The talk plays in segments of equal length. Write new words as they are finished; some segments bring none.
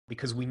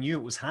because we knew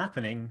it was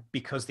happening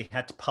because they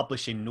had to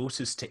publish a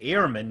notice to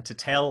airmen to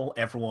tell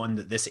everyone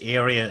that this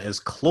area is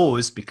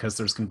closed because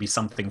there's going to be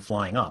something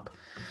flying up.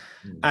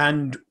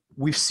 And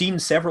we've seen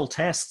several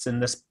tests in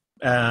this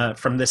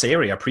from this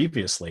area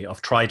previously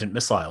of Trident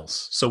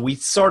missiles. So we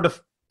sort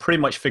of pretty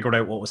much figured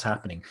out what was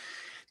happening.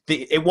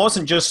 It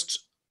wasn't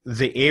just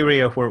the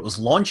area where it was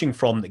launching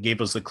from that gave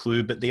us the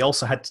clue, but they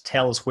also had to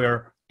tell us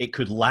where it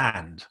could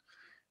land.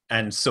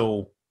 And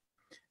so,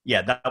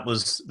 yeah,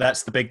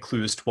 that's the big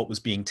clue as to what was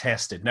being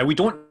tested. Now, we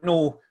don't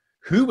know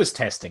who was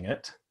testing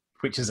it,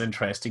 which is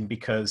interesting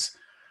because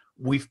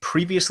we've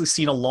previously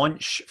seen a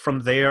launch from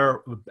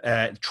there.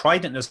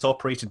 Trident is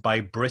operated by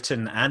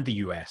Britain and the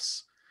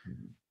US.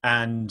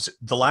 And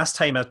the last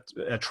time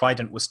a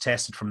Trident was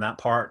tested from that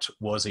part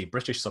was a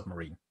British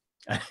submarine.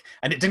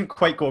 And it didn't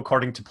quite go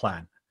according to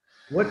plan.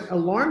 What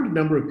alarmed a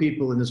number of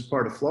people in this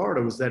part of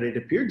Florida was that it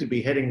appeared to be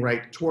heading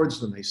right towards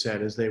them, they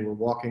said, as they were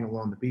walking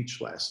along the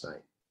beach last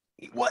night.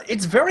 Well,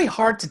 it's very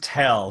hard to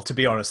tell, to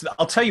be honest.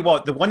 I'll tell you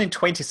what, the one in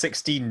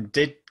 2016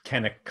 did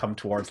kind of come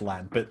towards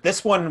land, but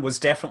this one was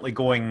definitely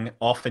going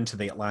off into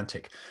the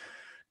Atlantic.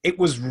 It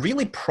was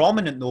really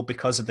prominent, though,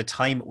 because of the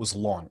time it was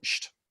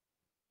launched.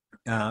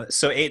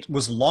 So it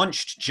was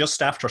launched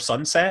just after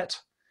sunset,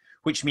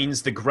 which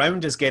means the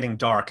ground is getting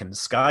dark and the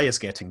sky is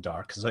getting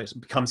dark, so it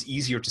becomes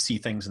easier to see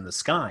things in the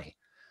sky.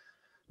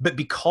 But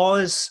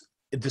because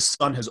the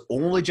sun has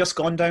only just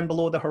gone down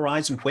below the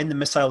horizon, when the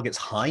missile gets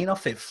high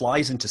enough, it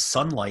flies into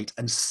sunlight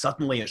and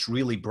suddenly it's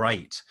really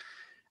bright.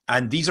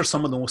 And these are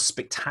some of the most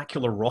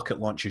spectacular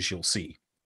rocket launches you'll see.